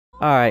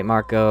Alright,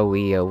 Marco,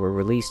 we were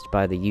released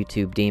by the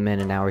YouTube demon,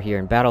 and now we're here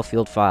in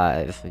Battlefield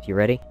 5. You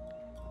ready?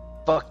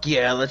 Fuck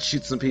yeah, let's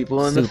shoot some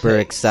people in the face. Super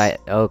excited.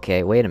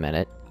 Okay, wait a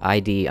minute.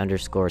 ID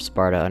 _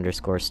 Sparta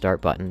 _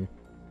 start button.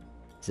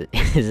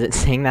 Is it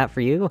saying that for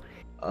you?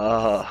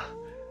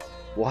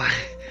 Why?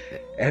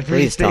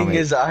 Everything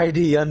is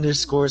ID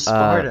 _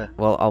 Sparta.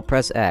 Well, I'll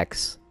press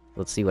X.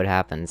 Let's see what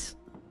happens.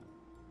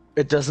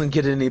 It doesn't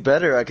get any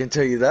better, I can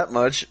tell you that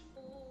much.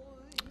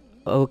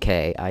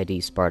 Okay, ID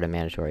Sparta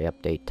mandatory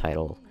update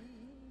title.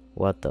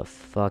 What the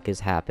fuck is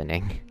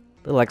happening?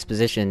 Little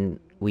exposition,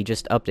 we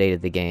just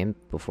updated the game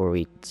before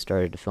we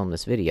started to film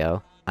this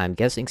video. I'm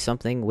guessing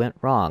something went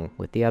wrong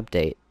with the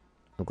update.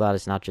 I'm glad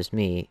it's not just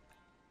me.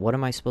 What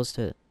am I supposed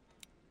to...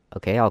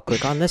 Okay, I'll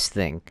click on this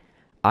thing.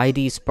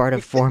 ID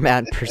Sparta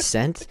format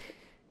 %?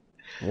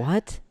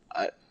 What?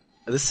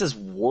 This says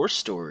War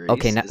Stories.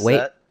 Okay, now,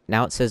 wait.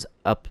 Now it says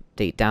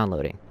update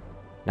downloading.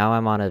 Now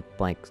I'm on a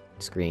blank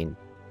screen.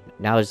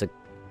 Now there's a...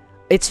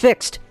 It's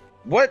fixed!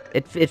 What?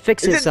 It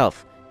fixed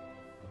itself.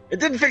 It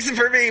didn't fix it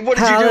for me! What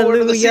did you do? What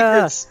are the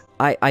secrets?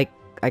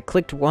 I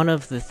clicked one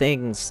of the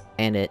things,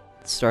 and it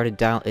started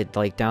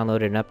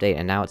downloaded an update,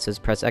 and now it says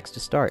press X to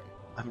start.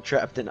 I'm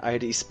trapped in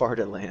ID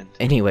Sparta land.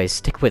 Anyways,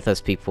 stick with us,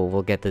 people.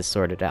 We'll get this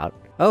sorted out.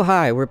 Oh,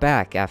 hi, we're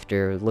back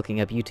after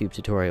looking up YouTube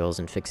tutorials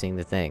and fixing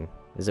the thing.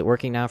 Is it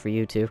working now for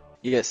you, too?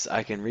 Yes,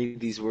 I can read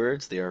these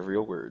words. They are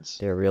real words.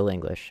 They're real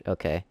English.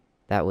 Okay.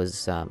 That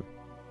was,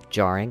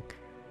 jarring.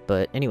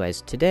 But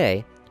anyways,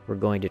 today, we're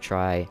going to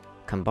try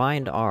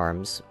Combined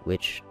Arms,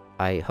 which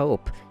I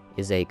hope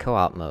is a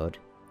co-op mode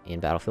in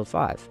Battlefield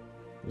 5.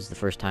 This is the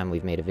first time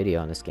we've made a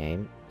video on this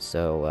game,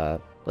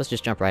 so, let's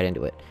just jump right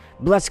into it.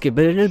 Let's get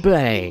it in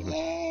blame!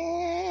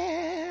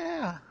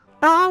 Yeah!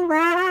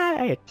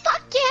 Alright!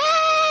 Fuck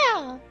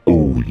yeah!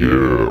 Oh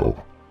yeah!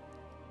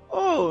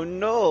 Oh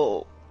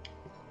no!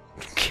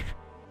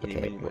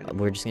 Okay,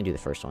 we're just gonna do the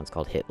first one. It's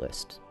called Hit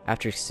List.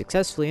 After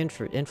successfully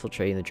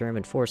infiltrating the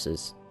German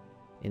forces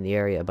in the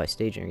area by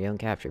staging your own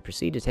capture,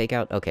 proceed to take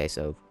out... Okay,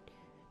 so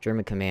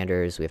German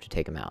commanders, we have to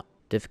take them out.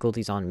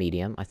 Difficulties on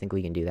medium. I think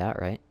we can do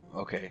that, right?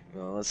 Okay,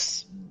 well,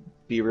 let's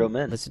be real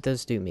men. Let's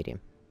do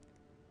medium.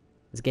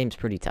 This game's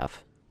pretty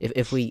tough.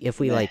 If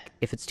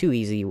it's too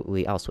easy,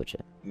 I'll switch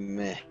it.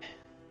 Meh.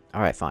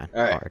 Alright, fine.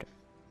 All right. Hard.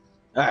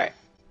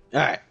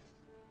 Alright.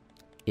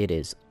 It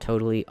is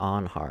totally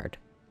on hard.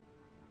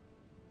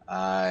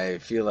 I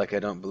feel like I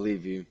don't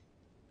believe you.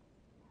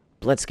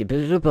 Let's get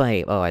it to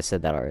play. Oh, I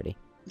said that already.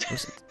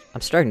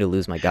 I'm starting to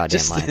lose my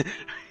goddamn mind.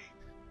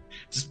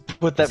 Just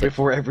put that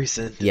before every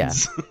sentence. Yeah.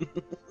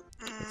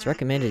 It's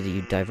recommended that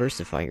you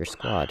diversify your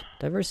squad.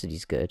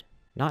 Diversity's good.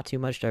 Not too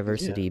much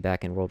diversity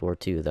back in World War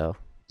II, though.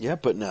 Yeah,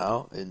 but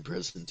now, in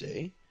present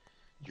day,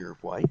 you're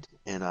white,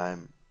 and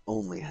I'm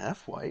only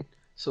half white,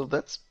 so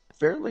that's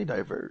fairly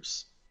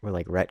diverse. We're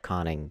like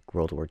retconning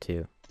World War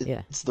II.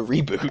 Yeah. It's the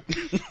reboot.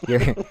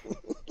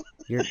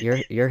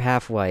 You're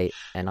half white,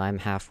 and I'm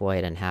half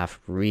white and half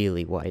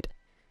really white.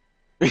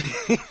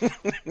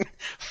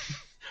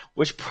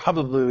 Which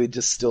probably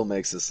just still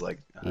makes us like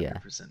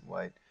 100%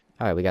 white.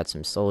 Alright, we got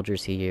some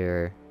soldiers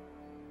here.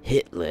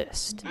 Hit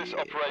list. This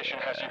operation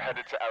has you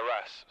headed to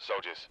Arras,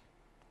 soldiers.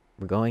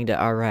 We're going to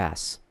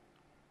Arras.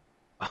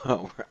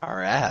 Oh,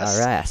 Arras?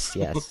 Arras,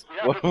 yes.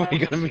 What are we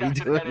going to be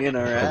doing in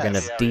Arras? We're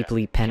going to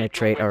deeply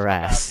penetrate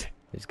Arras.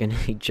 There's going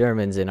to be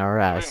Germans in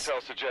Arras.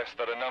 Intel suggests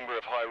that a number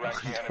of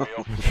high-ranking enemy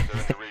officers are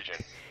in the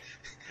region.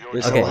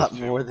 There's a lot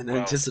more than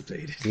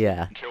anticipated.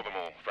 Yeah. Kill them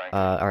all, Frank.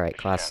 Alright,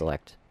 class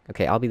select.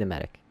 Okay, I'll be the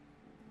medic.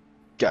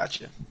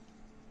 Gotcha.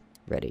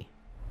 Ready.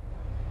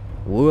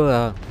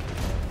 Whoa.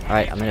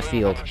 Alright, I'm in a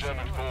field.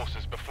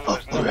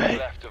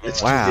 Alright,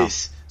 let's do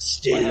this.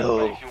 Stay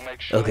low.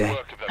 Okay.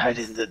 Hide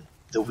in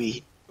the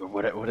weed. Or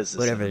what is this?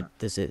 Whatever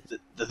this is.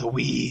 The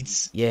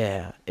weeds.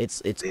 Yeah, it's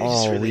They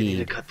all just really weed.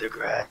 need to cut their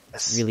grass.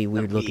 It's really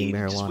weird looking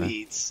marijuana.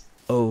 Weeds.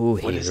 Oh,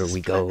 What is here this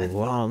we go planet?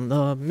 on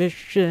the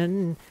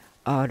mission.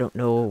 I don't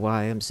know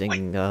why I'm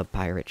singing a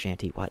pirate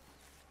shanty. What?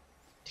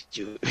 Did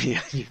you?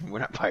 Yeah, we're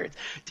not pirates.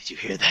 Did you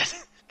hear that?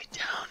 Get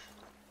down.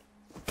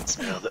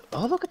 Smell the.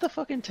 Oh, look at the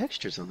fucking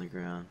textures on the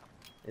ground.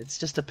 It's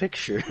just a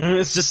picture.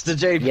 It's just a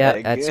JPEG.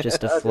 Yeah, that's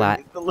just a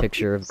flat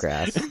picture of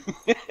grass.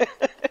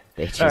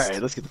 They just...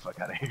 Alright, let's get the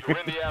fuck out of here. You're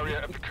in the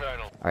area of the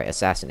colonel. Alright,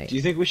 assassinate. Do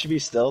you think we should be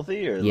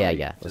stealthy or? Yeah, like,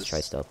 yeah. Let's just... try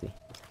stealthy.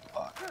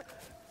 Fuck.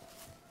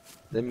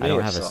 They I may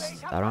don't have have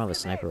saw. I don't have a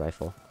sniper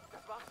rifle.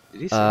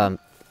 Did he see?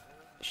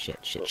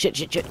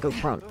 Shit, go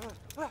prone.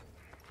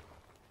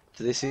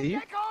 Did they see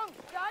you?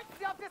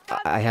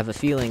 I have a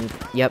feeling.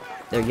 Yep,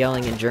 they're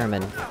yelling in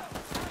German.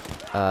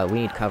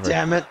 We need cover.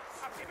 Damn it!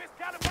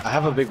 I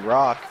have a big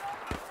rock.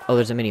 Oh,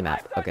 there's a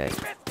mini-map. Okay.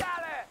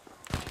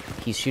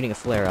 He's shooting a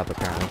flare up,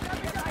 apparently.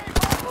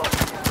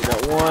 I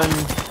got one.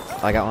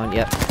 I got one,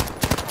 yep.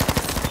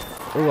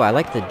 Ooh, I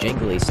like the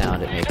jingly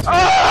sound it makes.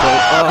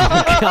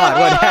 Oh god,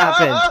 what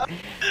happened?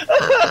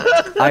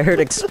 I heard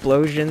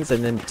explosions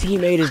and then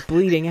teammate is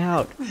bleeding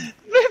out.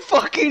 They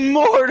fucking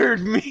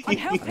mortared me!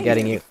 I'm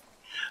getting you.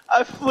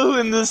 I flew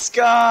in the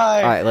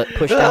sky! Alright,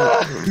 push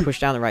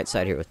down the right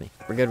side here with me.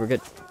 We're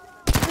good.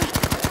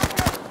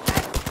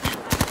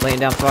 Laying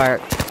down fire.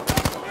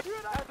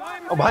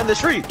 Oh, behind the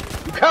tree!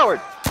 You coward!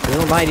 There's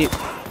one behind you.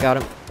 Got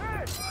him.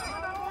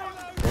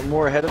 One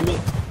more ahead of me.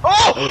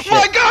 Oh,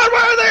 my god,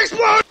 why are they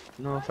exploding?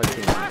 No, if I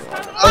can't.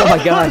 Oh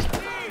my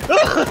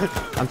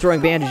god. I'm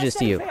throwing bandages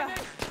to you.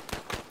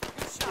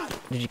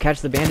 Did you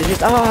catch the bandages?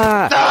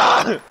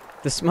 Ah!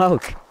 The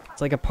smoke.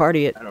 It's like a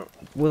party at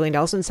Willie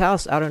Nelson's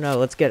house. I don't know.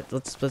 Let's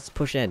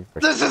push in.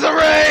 This is a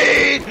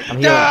raid! I'm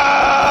healing.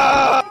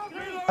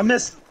 I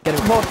missed. Get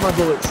him. Both my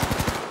bullets.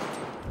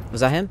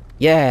 Was that him?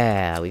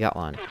 Yeah, we got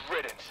one. Good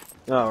riddance.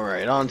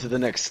 Alright, on to the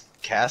next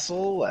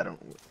castle. I don't.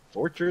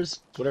 Fortress?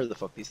 Whatever the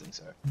fuck these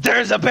things are.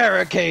 There's a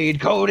barricade,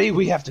 Cody!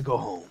 We have to go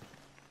home.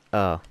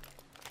 Oh.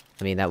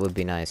 I mean, that would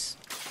be nice.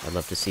 I'd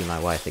love to see my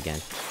wife again.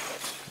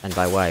 And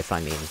by wife, I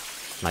mean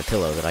my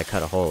pillow that I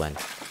cut a hole in.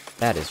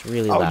 That is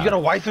really loud. Oh, you got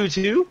a waifu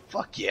too?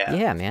 Fuck yeah.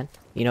 Yeah, man.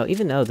 You know,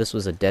 even though this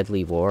was a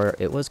deadly war,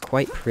 it was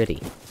quite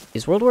pretty.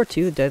 Is World War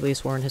II the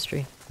deadliest war in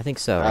history? I think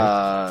so,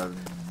 right?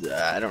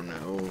 I don't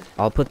know.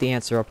 I'll put the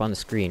answer up on the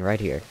screen right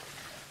here.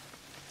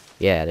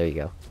 Yeah, there you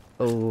go.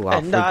 Oh,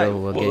 off we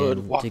go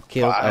again to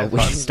kill. Oh, we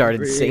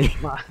started singing.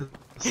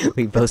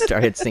 We both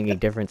started singing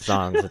different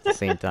songs at the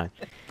same time.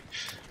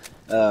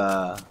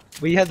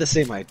 We had the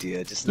same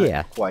idea, just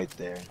not quite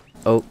there.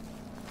 Oh,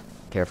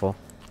 careful.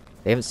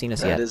 They haven't seen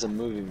us yet. That is a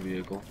moving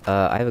vehicle.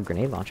 I have a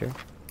grenade launcher.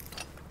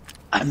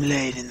 I'm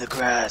laid in the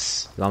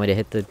grass. You want me to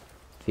hit the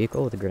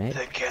vehicle with a grenade?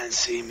 They can't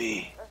see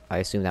me. I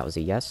assume that was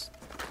a yes.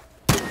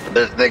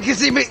 They can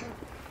see me!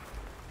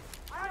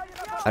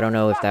 I don't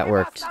know if that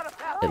worked.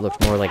 It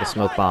looked more like a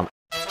smoke bomb.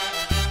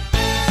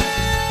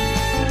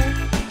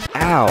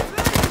 Ow!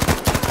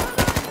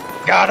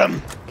 Got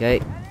him!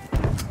 Okay.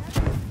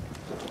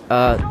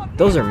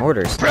 Those are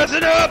mortars. Press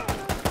it up!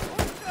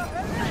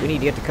 We need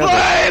to get to cover.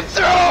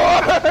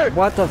 Flamethrower!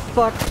 What the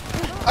fuck?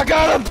 I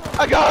got him!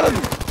 I got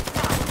him!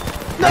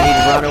 No! I need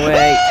to run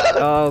away.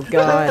 Oh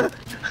god.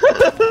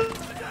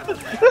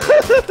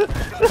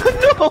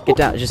 No! Get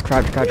down. Just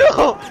crouch.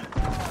 No!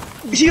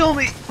 Heal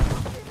me!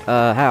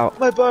 How?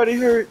 My body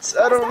hurts.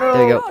 I don't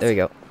know. There you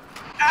go.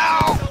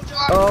 Ow!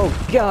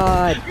 Oh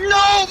god.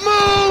 No!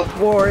 Move!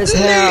 War is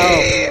hell.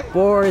 Leave!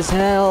 War is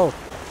hell.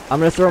 I'm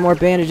gonna throw more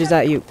bandages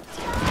at you.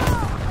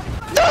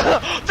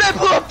 They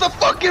blew up the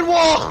fucking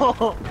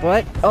wall!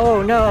 What?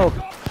 Oh no.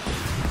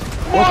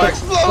 More What the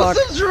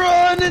explosives fuck?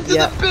 run into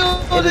Yeah, the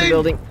building! into the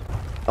building.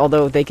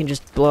 Although they can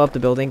just blow up the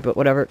building, but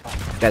whatever.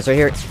 Guys, right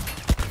here.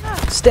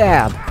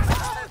 Stab!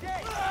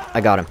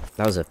 I got him.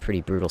 That was a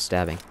pretty brutal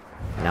stabbing.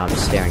 Now I'm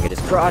just staring at his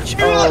crotch.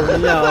 Oh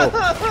no!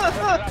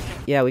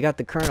 Yeah, we got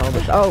the colonel.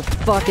 But, oh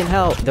fucking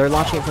hell! They're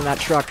launching it from that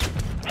truck.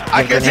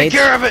 I can take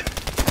care of it!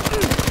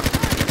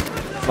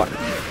 Fuck.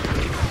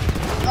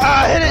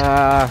 Hit it!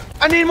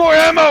 I need more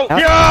ammo! Yep.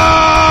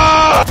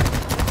 Yeah!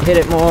 Hit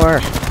it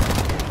more.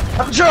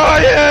 I'm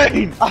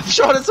trying! I've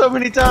shot it so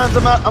many times.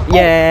 I'm out.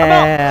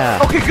 Yeah.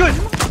 I'm out. Okay, good.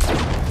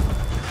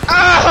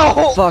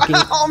 Ow! Fucking.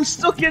 Ow, I'm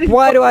still getting.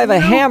 Why do I have a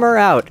nuked. hammer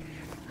out?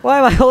 Why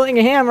am I holding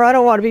a hammer? I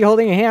don't want to be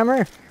holding a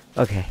hammer.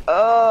 Okay.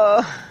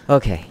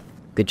 Okay.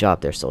 Good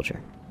job there, soldier.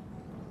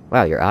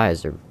 Wow, your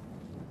eyes are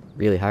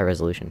really high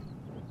resolution.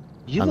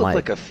 You look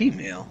like a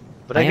female,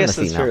 but I I am guess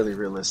a that's female. fairly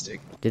realistic.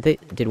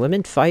 Did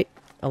women fight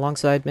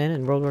alongside men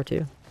in World War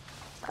II?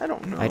 I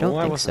don't know. I don't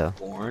think wasn't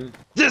so. Born.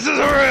 This is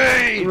a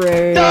raid!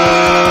 Raid!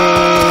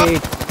 Ah!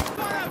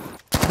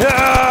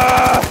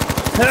 Ah!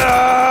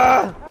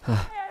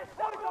 Ah!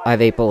 I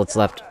have 8 bullets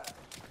left.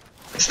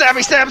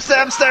 Stabby, stab,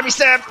 stab, stabby,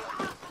 stab!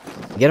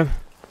 Get him?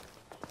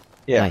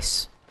 Yeah.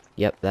 Nice.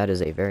 Yep, that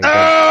is a very good...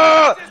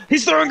 Ah!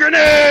 He's throwing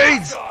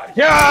grenades!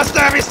 Yeah,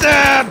 stabby,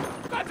 stab!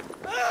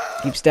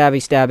 Keep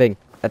stabbing.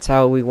 That's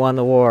how we won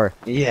the war.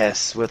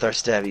 Yes, with our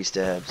stabby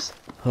stabs.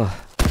 Oh,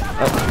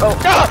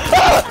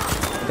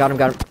 Ah! got him.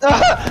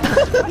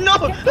 Ah! No!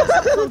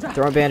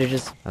 Throwing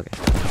bandages. Okay.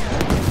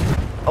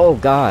 Oh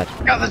god.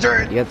 Got the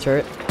turret! You got the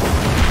turret?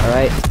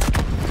 Alright.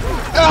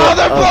 Oh,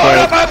 they're blowing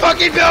Okay. up my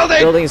fucking building!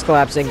 Building is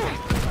collapsing.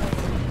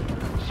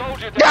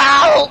 Soldier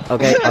Ow!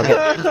 Okay.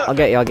 I'll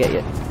get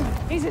you.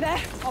 Easy there,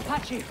 I'll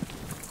patch you.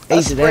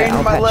 Easy there, Sprained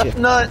I'll my patch left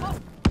you. nut.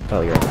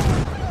 Oh, you're...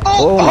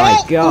 Oh my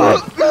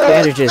god.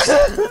 Bandages.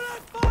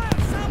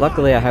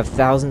 Luckily, I have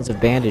thousands of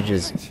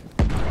bandages.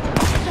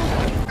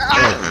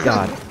 Oh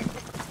god.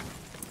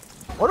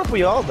 What if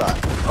we all die?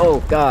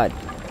 Oh god.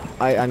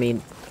 I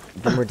mean,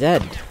 then we're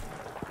dead.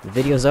 The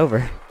video's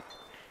over.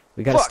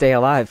 We gotta Fuck. stay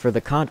alive for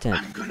the content.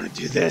 I'm gonna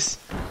do this.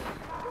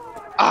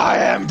 I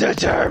am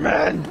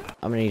determined.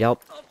 I'm gonna need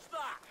help.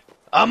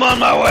 I'm on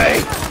my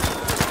way.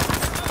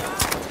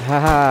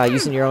 Haha,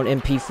 using your own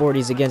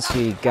MP40s against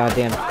you, you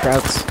goddamn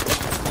krauts.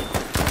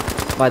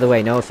 By the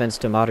way, no offense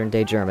to modern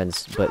day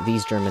Germans, but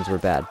these Germans were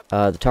bad.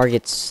 The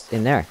target's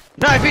in there.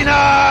 Knifey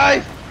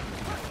knife!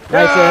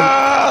 Knife him!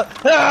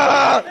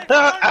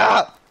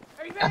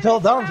 I fell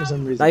down for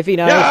some reason. Knifey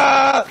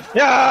knife!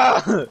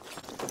 Yeah!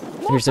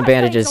 Here's some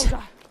bandages.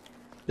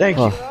 Thank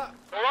you. Oh,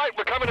 Alright,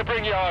 we're coming to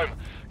bring you home.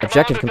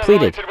 Objective Commanders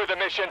completed. delighted with the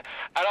mission, and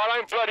I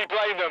don't bloody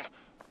blame them.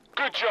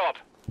 Good job.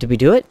 did we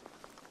do it?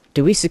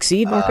 Did we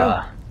succeed,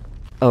 Marco?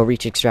 Oh,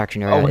 reach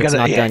extraction area. we It's gotta-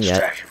 not yeah, done yet.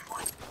 extraction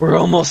point. We're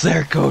almost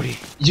there, Cody.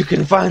 You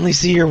can finally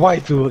see your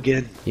waifu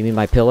again. You mean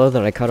my pillow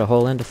that I cut a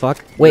hole in to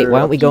fuck? Wait, why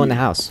don't we go in the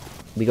house?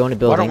 We go in a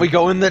building. Why don't we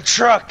go in the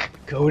truck,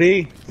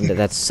 Cody?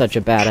 That's such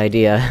a bad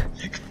idea.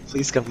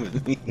 Please come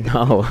with me.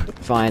 No,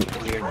 fine.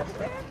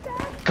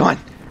 Come on.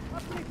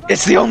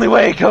 It's the only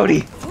way,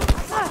 Cody.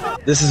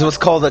 This is what's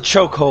called a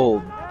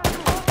chokehold.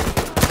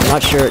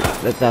 Not sure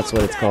that that's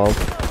what it's called.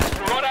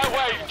 Right our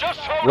way. Just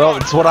hold Well,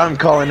 on. it's what I'm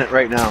calling it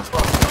right now.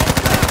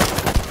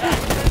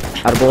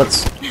 Out of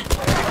bullets.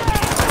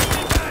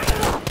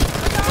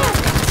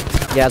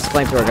 Yeah, it's a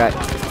flamethrower guy.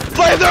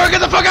 Flamethrower, get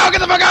the fuck out, get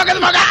the fuck out, get the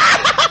fuck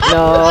out!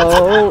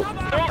 No.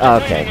 Soldier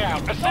Okay. bleeding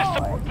out. Assist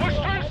them. Push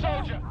through,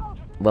 soldier.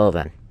 Well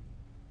then.